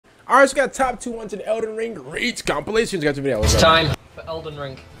Alright, so we got top 200 Elden Ring Reach compilations. Got the video. It's time for Elden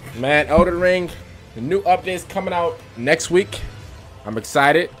Ring. Man, Elden Ring, the new update's coming out next week. I'm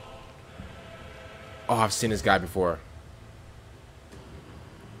excited. Oh, I've seen this guy before.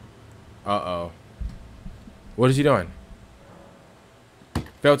 Uh-oh. What is he doing?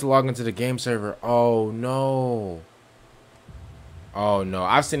 Failed to log into the game server. Oh, no. Oh, no.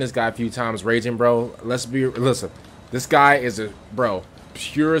 I've seen this guy a few times raging, bro. Listen. This guy is a, bro,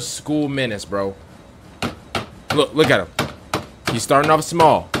 pure school menace, bro. Look at him. He's starting off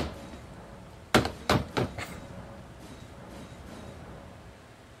small.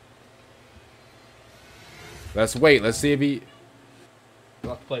 Let's wait. Let's see if he...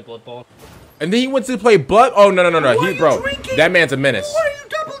 Let's play Bloodborne. And then he went to play Blood... Oh, no. He, bro, that man's a menace. Why are you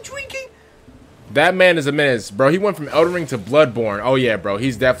double drinking? That man is a menace, bro. He went from Elden Ring to Bloodborne. Oh, yeah, bro.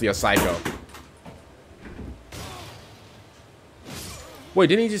 He's definitely a psycho. Wait,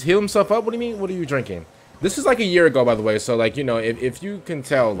 didn't he just heal himself up? What do you mean? What are you drinking? This is like a year ago, by the way. So, like, you know, if you can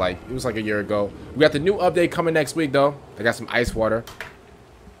tell, like, it was like a year ago. We got the new update coming next week, though. I got some ice water.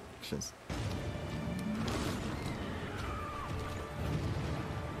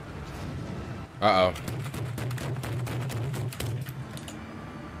 Uh-oh.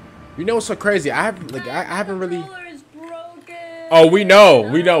 You know what's so crazy? I haven't really... Oh, we know.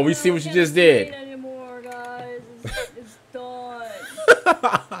 We see what you just did. It's done.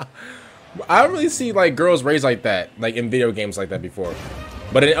 I don't really see like girls raised like that, like in video games like that before.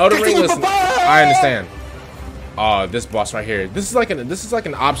 But in Elden Ring, listen, I understand. Oh, this boss right here. This is like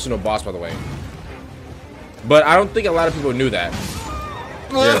an optional boss, by the way. But I don't think a lot of people knew that.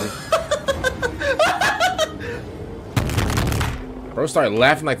 Bro started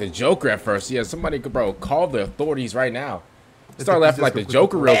laughing like the Joker at first. Yeah, somebody could, bro, call the authorities right now. Start laughing like the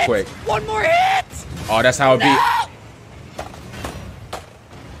Joker real quick. One more hit. Oh, that's how it be.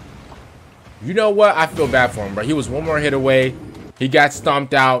 You know what? I feel bad for him, bro. He was one more hit away. He got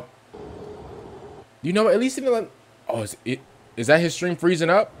stomped out. You know what? At least even like, oh, is that his stream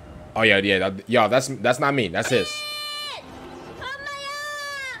freezing up? Oh yeah. Yo, that's not me. That's his.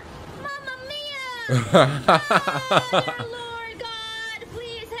 Lord God,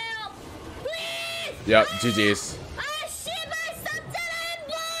 please help. Please. Yep, GG's.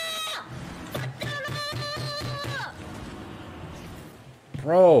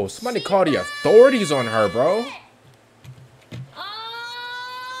 Bro, somebody call the authorities on her, bro.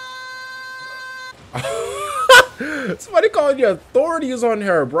 Somebody call the authorities on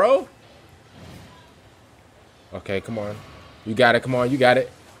her, bro. Okay, come on. You got it. Come on, you got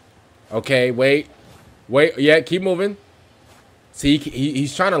it. Okay, wait. Yeah, keep moving. See,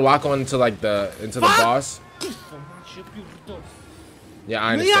 he's trying to lock on into like the boss. Yeah,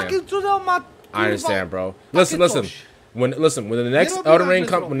 I understand. I understand, bro. Listen. When the next Elden Ring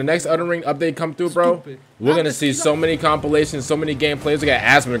update come through, bro, we're gonna see so many compilations, so many gameplays. We got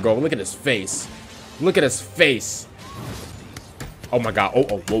Asmongold. Look at his face. Look at his face. Oh my God. Oh,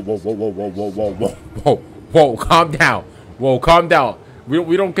 whoa. Calm down. Whoa, calm down.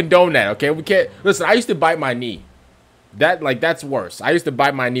 We don't condone that, okay? We can't. Listen, I used to bite my knee. That's worse. I used to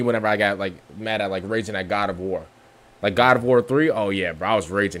bite my knee whenever I got like mad at like raging at God of War, like God of War 3. Oh yeah, bro, I was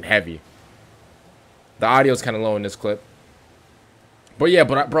raging heavy. The audio's kind of low in this clip. But yeah,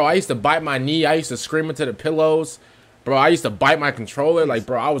 bro, I used to bite my knee. I used to scream into the pillows. Bro, I used to bite my controller. Like,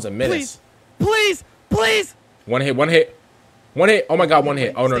 bro, I was a menace. Please. One hit. Oh my God, one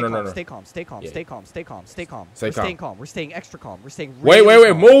hit. Oh, no. Stay calm. Stay calm. Stay calm. We're staying extra calm. We're staying Wait.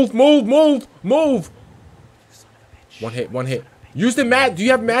 Move. One hit. Use the mat. Do you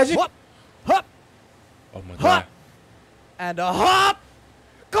have magic? Hop. Oh my God. And a hop.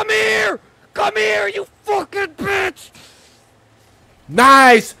 Come here, you fucking bitch.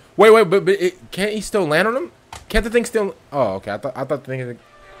 Nice. Wait, but can't he still land on him? Can't the thing still? Oh, okay. I thought the thing.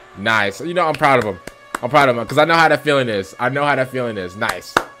 Nice. You know, I'm proud of him. Because I know how that feeling is.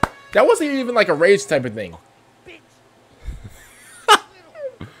 Nice. That wasn't even like a rage type of thing.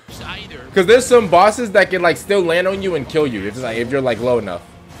 Because there's some bosses that can like still land on you and kill you if you're like low enough.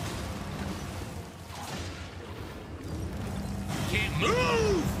 Can't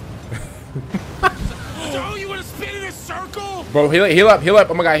move. So you want to spin in a circle? Bro, heal up.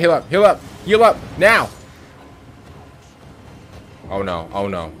 Oh my God, heal up now. Oh no.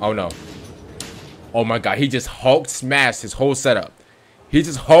 Oh my God, he just Hulk smashed his whole setup.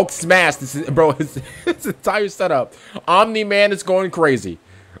 His entire setup. Omni-Man is going crazy.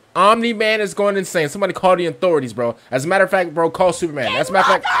 Omni-Man is going insane. Somebody call the authorities, bro. As a matter of fact, bro, call Superman. As a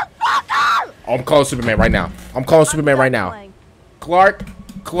matter of fact, oh, I'm calling Superman right now. Clark,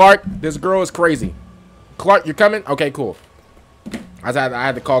 this girl is crazy. Clark, you're coming? Okay, cool. I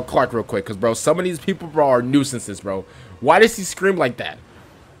had to call Clark real quick, because, bro, some of these people, bro, are nuisances, bro. Why does he scream like that?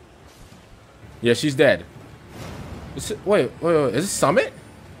 Yeah, she's dead. Wait, is this Summit?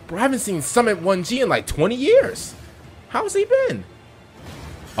 Bro, I haven't seen Summit 1G in like 20 years. How's he been?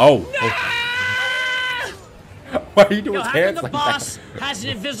 Oh. No! Why are you doing his hands the like boss that? has an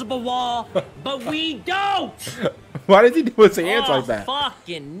invisible wall, but we don't. Why does he do his hands like that?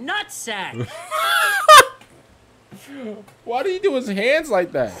 Fucking nutsack. Why do you do his hands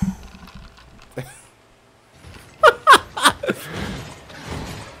like that?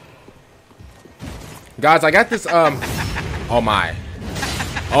 Guys, I got this, oh my.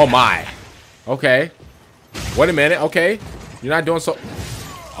 Oh my. Okay. Wait a minute, okay. You're not doing so...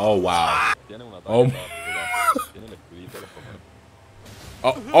 Oh, wow. Oh,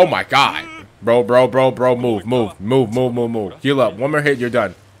 oh my God. Bro, move. Heal up. One more hit, you're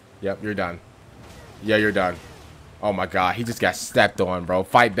done. Yep, you're done. Yeah, you're done. Oh my God, he just got stepped on, bro.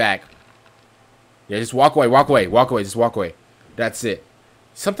 Fight back. Yeah, just walk away, just walk away. That's it.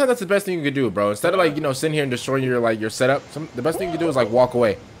 Sometimes that's the best thing you can do, bro. Instead of, like, you know, sitting here and destroying your, like, your setup, the best thing you can do is, like, walk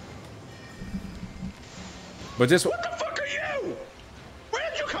away. But just... What the fuck are you? Where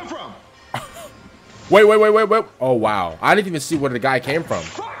did you come from? Wait. Oh, wow. I didn't even see where the guy came from.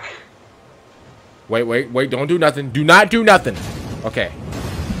 Fuck. Wait. Don't do nothing. Do not do nothing. Okay.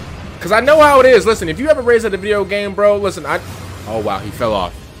 Because I know how it is. Listen, if you ever raised at a video game, bro, listen, Oh, wow. He fell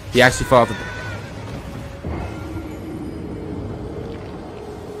off. He actually fell off the...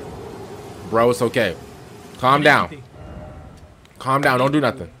 Bro, it's okay. Calm down. Calm down. Don't do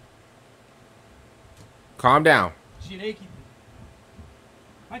nothing. Calm down.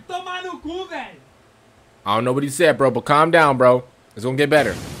 I don't know what he said, bro, but calm down, bro. It's gonna get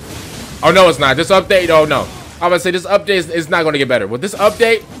better. Oh, no, it's not. This update, oh, no. I'm gonna say this update is not gonna get better. With this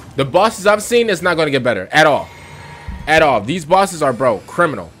update, the bosses I've seen, it's not gonna get better. At all. At all. These bosses are, bro,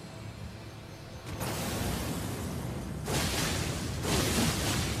 criminal.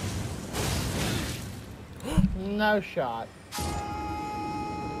 No shot.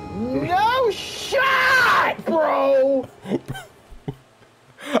 No shot, bro!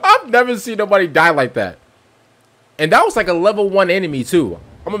 I've never seen nobody die like that. And that was like a level 1 enemy, too.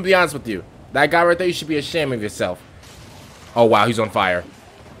 I'm gonna be honest with you. That guy right there, you should be ashamed of yourself. Oh, wow, he's on fire.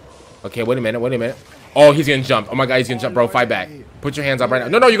 Okay, wait a minute. Oh, he's gonna jump. Oh, my God, he's gonna jump, bro. Fight back. Put your hands up right now.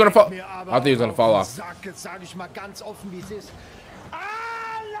 No, you're gonna fall. I thought he was gonna fall off.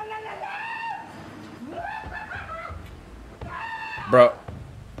 Bro.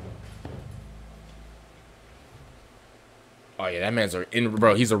 Oh, yeah, that man's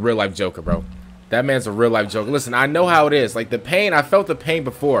bro, he's a real-life Joker, bro. That man's a real-life Joker. Listen, I know how it is. Like, the pain, I felt the pain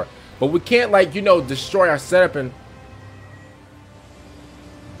before. But we can't, like, you know, destroy our setup and...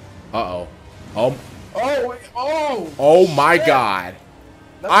 Uh-oh. Oh, my God.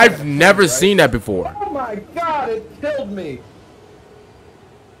 I've never seen that before. Oh my God, it killed me.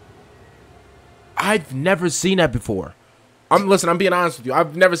 I've never seen that before. Listen, I'm being honest with you.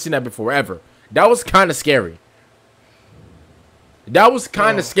 I've never seen that before, ever. That was kind of scary. That was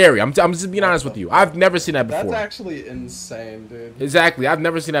kind of scary. I'm just being honest with you. I've never seen that before. That's actually insane, dude. Exactly. I've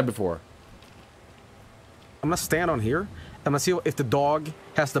never seen that before. I'm gonna stand on here. I'm gonna see if the dog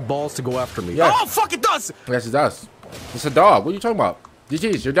has the balls to go after me. Yes. Oh, fuck, it does! Yes, it does. It's a dog. What are you talking about?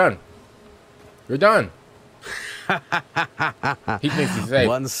 GG's, you're done. You're done. He thinks he's safe.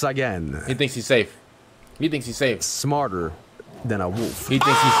 Once again. He thinks he's safe. He thinks he's safe. Smarter than a wolf. He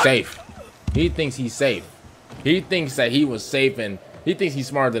thinks he's safe. He thinks he's safe. He thinks that he was safe and he thinks he's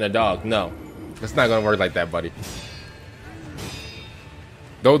smarter than a dog. No. It's not gonna work like that, buddy.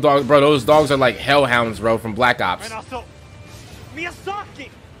 Those dogs, bro, those dogs are like hellhounds, bro, from Black Ops.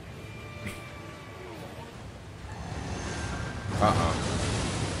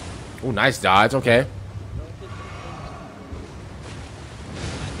 Oh, nice dodge. Okay.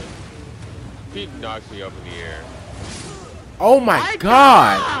 He knocks me up in the air. Oh my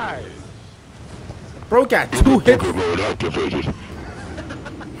God. Bro got 2 hits.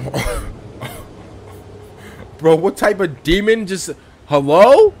 Bro, what type of demon just...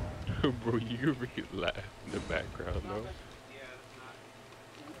 Hello? Bro, you can really laugh in the background, though.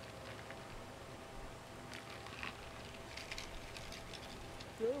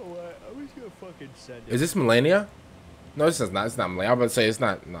 Is this Millennia? No, this is not. It's not Millennia. I'm about to say it's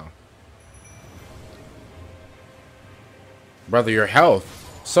not. No. Brother, your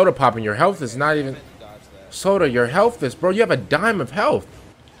health. Soda popping, your health is not even... Soda, your health is... Bro, you have a dime of health.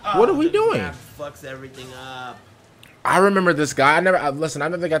 What are we doing? That fucks everything up. I remember this guy. Listen, I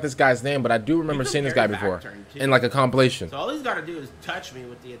never got this guy's name, but I do remember seeing this guy before. In like a compilation. So all he's got to do is touch me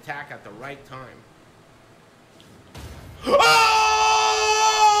with the attack at the right time. Oh,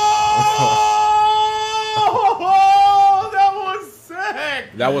 that was sick.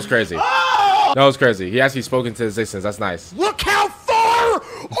 That was crazy. That was crazy. He actually spoke into existence. That's nice. Look how far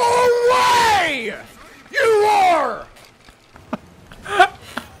away you are!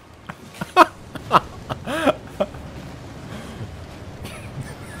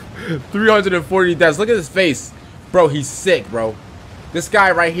 340 deaths. Look at his face. Bro, he's sick, bro. This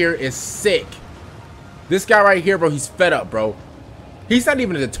guy right here is sick. This guy right here, bro, he's fed up, bro. He's not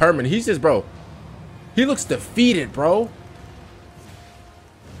even determined. He's just, bro. He looks defeated, bro.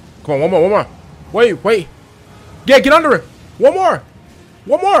 Come on, one more. Wait. Yeah, get under it. One more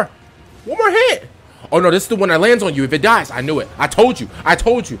hit. Oh, no, this is the one that lands on you if it dies. I knew it. I told you.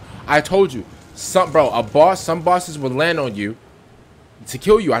 Some bosses will land on you to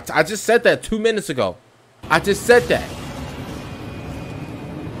kill you. I just said that 2 minutes ago. I just said that.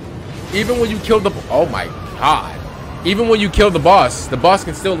 Even when you kill the... Oh, my God. Even when you kill the boss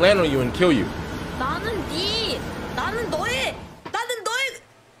can still land on you and kill you. 나는 너의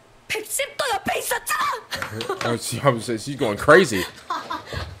 110도 옆에 있었잖아. She's going crazy.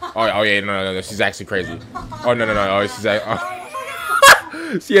 Oh yeah, no, she's actually crazy. Oh no, oh,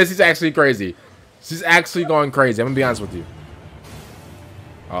 she's actually crazy. She's actually going crazy. I'm gonna be honest with you.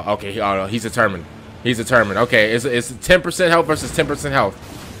 Oh, okay. Oh no, he's determined. Okay, it's 10% health versus 10% health.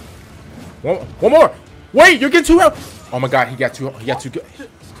 One more. Wait, you're getting too health. Oh my God, he got too good.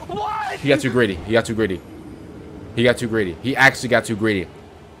 He got too greedy. He actually got too greedy.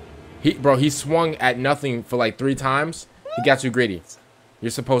 He swung at nothing for like 3 times. He got too greedy.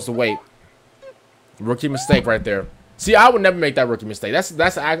 You're supposed to wait. Rookie mistake right there. See, I would never make that rookie mistake.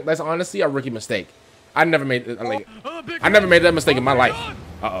 That's honestly a rookie mistake. I never made that mistake in my life.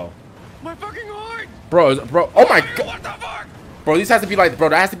 Uh-oh. My fucking heart. Bro, oh my God. What the fuck? Bro, that has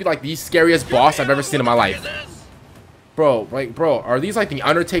to be like the scariest boss I've ever seen in my life. Bro, are these like the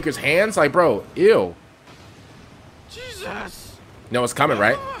Undertaker's hands? Like, bro, ew. Jesus. No, it's coming,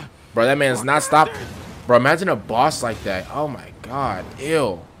 right? Bro, that man's not stopped. Bro, imagine a boss like that. Oh my God,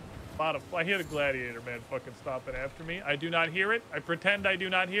 ew. I hear the gladiator man fucking stopping after me. I do not hear it. I pretend I do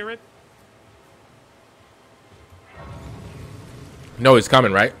not hear it. No, he's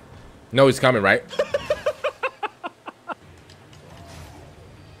coming, right?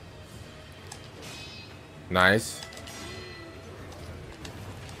 Nice.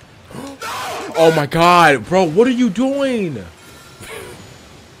 Oh my God, bro, what are you doing?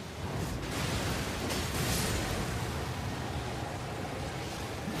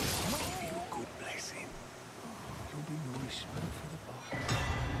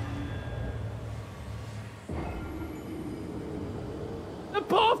 The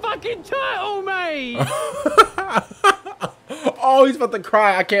poor fucking turtle, mate! Oh, he's about to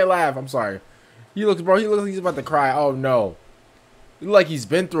cry. I can't laugh. I'm sorry. He looks like he's about to cry. Oh no. He look like he's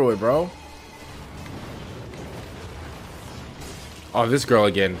been through it, bro. Oh, this girl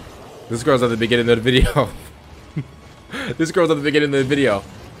again. This girl's at the beginning of the video.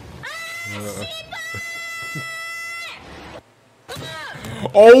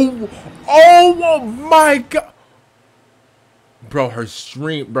 Oh my God. Bro, her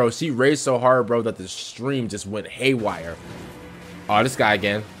stream, bro, she raised so hard, bro, that the stream just went haywire. Oh, this guy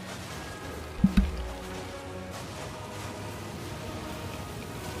again.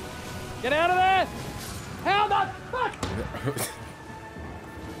 Get out of there! How the fuck?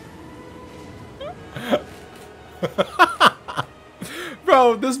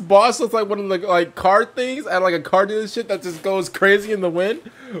 Bro, this boss looks like one of the like card things at like a car dealership that just goes crazy in the wind.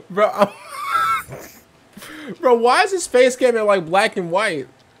 Bro, bro, why is his face getting like black and white?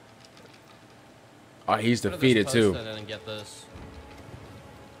 Oh, he's defeated too. I didn't get this.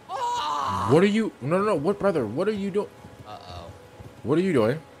 What are you? No. What, brother? What are you doing? Uh-oh. What are you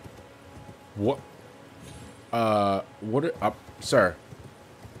doing? What? Sir.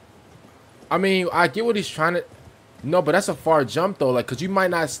 I mean, I get what he's trying to. No, but that's a far jump though. Like, cause you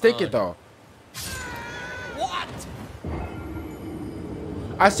might not stick it though. What?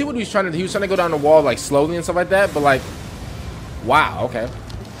 I see what he was trying to do. He was trying to go down the wall like slowly and stuff like that. But like, wow. Okay.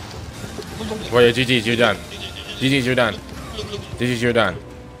 Wait, GG's, you're done. GG's, you're done. GG's, you're done.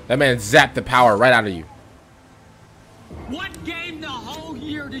 That man zapped the power right out of you. What game the whole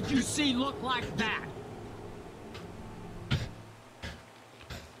year did you see look like that?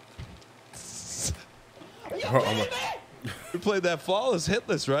 We played that flawless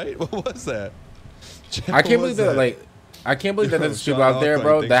hitless, right? What was that? I can't believe that. Like, I can't believe that there's people out there,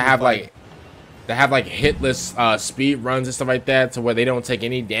 bro, that have like hitless speed runs and stuff like that, to where they don't take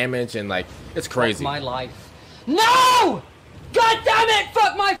any damage and like it's crazy. Fuck my life. No! God damn it!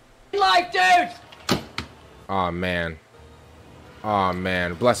 Fuck my life, dude! Oh man. Oh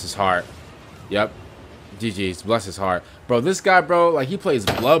man, bless his heart. Yep. GG's, bless his heart. Bro, this guy, bro, like he plays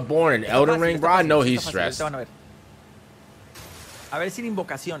Bloodborne and Elden Ring, bro. I know he's stressed. A ver, sin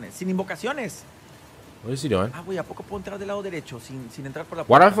invocaciones. Sin invocaciones. What is he doing? Ah, güey, ¿a poco puedo entrar del lado derecho sin entrar por la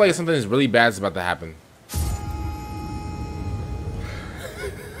Why do I puerta? feel like something is really bad is about to happen?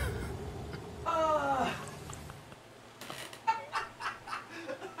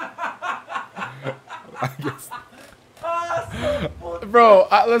 I guess. Bro,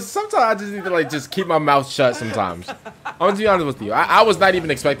 sometimes I just need to like just keep my mouth shut sometimes. I'm gonna be honest with you. I was not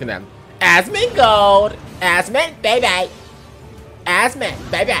even expecting that. Asmongold. Asmon, baby. Asmon,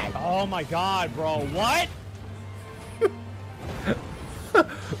 baby. Oh my god, bro. What?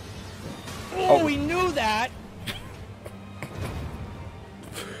 Oh, we knew that.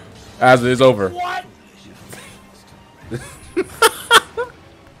 As it is over. What?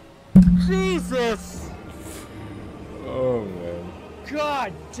 Jesus. Oh man.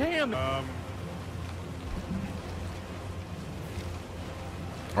 God damn.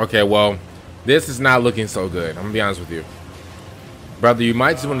 Okay, well, this is not looking so good. I'm gonna be honest with you, brother. You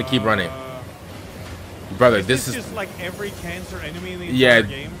might just want to keep running, brother. This is just like every cancer enemy in the yeah, entire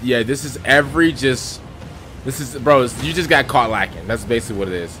game. yeah. This is every just. This is, bro. You just got caught lacking. That's basically what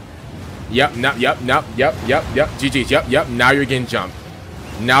it is. Yep. No. Yep. Yep. Yep. Yep. Yep. GG's. Yep. Yep. Now you're getting jumped.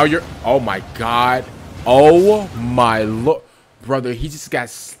 Now you're. Oh my god. Oh my lord, brother. He just got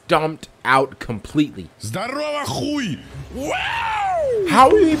stumped out completely. Здорово, хуй! Wow! How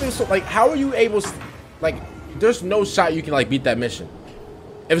are you even so like? How are you able? Like, there's no shot you can like beat that mission.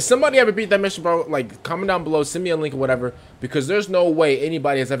 If somebody ever beat that mission, bro, like comment down below, send me a link or whatever, because there's no way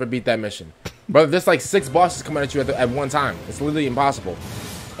anybody has ever beat that mission, brother. There's like 6 bosses coming at you at one time. It's literally impossible,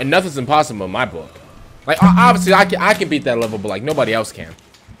 and nothing's impossible in my book. Like obviously I can beat that level, but like nobody else can.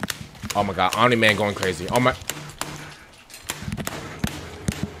 Oh my god, Omni-Man going crazy. Oh my.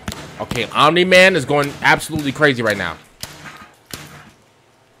 Okay, Omni-Man is going absolutely crazy right now.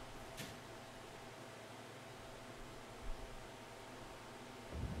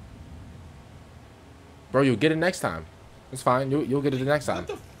 Bro, you'll get it next time. It's fine. You'll get it the next time. What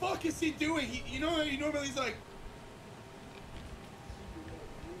the fuck is he doing? You know how normally he's like.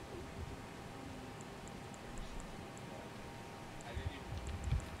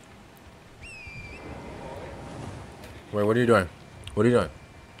 Wait, what are you doing? What are you doing?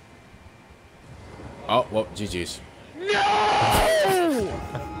 Oh, well, GG's. No!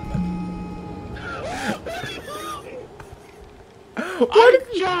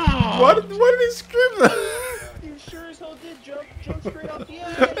 What did he scream that? You sure as hell did jump straight off the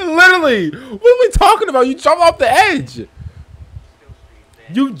edge. Literally, what are we talking about? You jumped off the edge.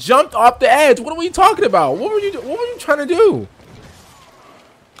 You jumped off the edge. What are we talking about? What were you trying to do?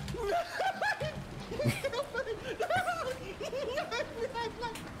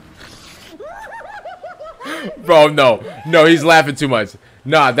 Bro, no, he's laughing too much.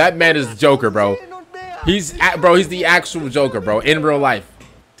 Nah, that man is Joker, bro. He's the actual Joker, bro, in real life.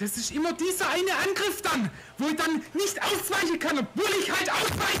 Das ist immer dieser eine Angriff dann, wo ich dann nicht ausweichen kann, obwohl ich halt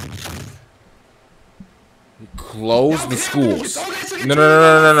ausweiche. Close the schools.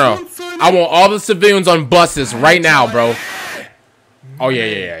 No. I want all the civilians on buses right now, bro. Oh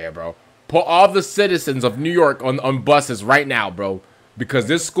yeah, bro. Put all the citizens of New York on buses right now, bro. Because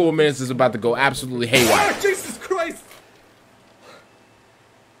this school minister is about to go absolutely haywire. Oh, Jesus Christ!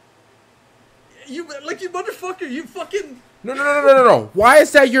 You motherfucker! You fucking. No. Why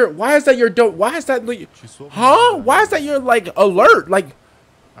is that your dope? Why is that like, huh? Why is that your like alert? Like,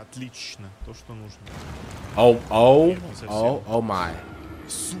 Отлично. То, что нужно. oh my.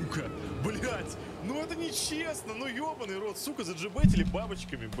 Сука, блядь. Ну это нечестно. Ну ёбаный рот. Сука, заджибетили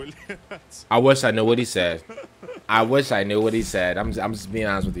бабочками, блядь. I wish I knew what he said. I'm just being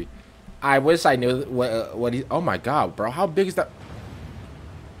honest with you. I wish I knew what he. Oh my god, bro. How big is that?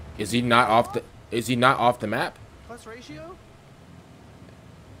 Is he not off the map? Plus ratio?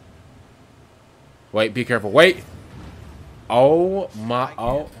 Wait, be careful. Wait. Oh my.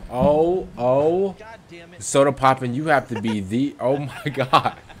 Oh. God damn it. Soda popping. You have to be the. Oh my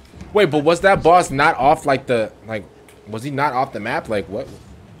god. Wait, but was that boss not off like the like? Was he not off the map? Like what?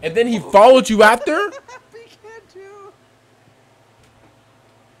 And then he followed you after?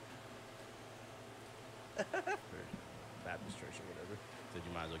 Baptist church or whatever. Said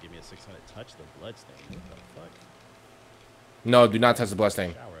you might as well give me a 600 touch the blood stain. What the fuck? No, do not touch the blood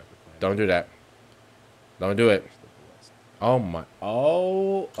stain. Don't do that. Don't do it. Oh my.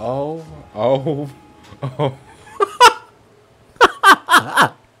 Oh. Oh.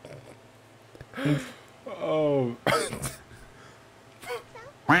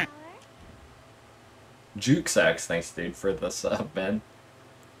 Jukesex, thanks, dude, for the sub, man.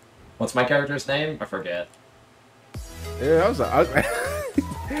 What's my character's name? I forget. Yeah,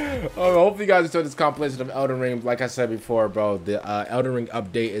 hopefully you guys enjoyed this compilation of Elden Ring. Like I said before, bro, the Elden Ring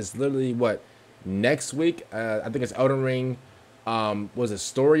update is literally what, next week? I think it's Elden Ring. Was a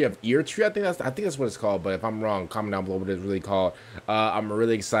Story of Ear Tree? I think that's what it's called. But if I'm wrong, comment down below what it's really called. I'm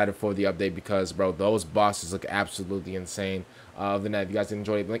really excited for the update because, bro, those bosses look absolutely insane. Other than that, if you guys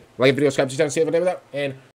enjoyed, like the video, subscribe to the channel, see you later, and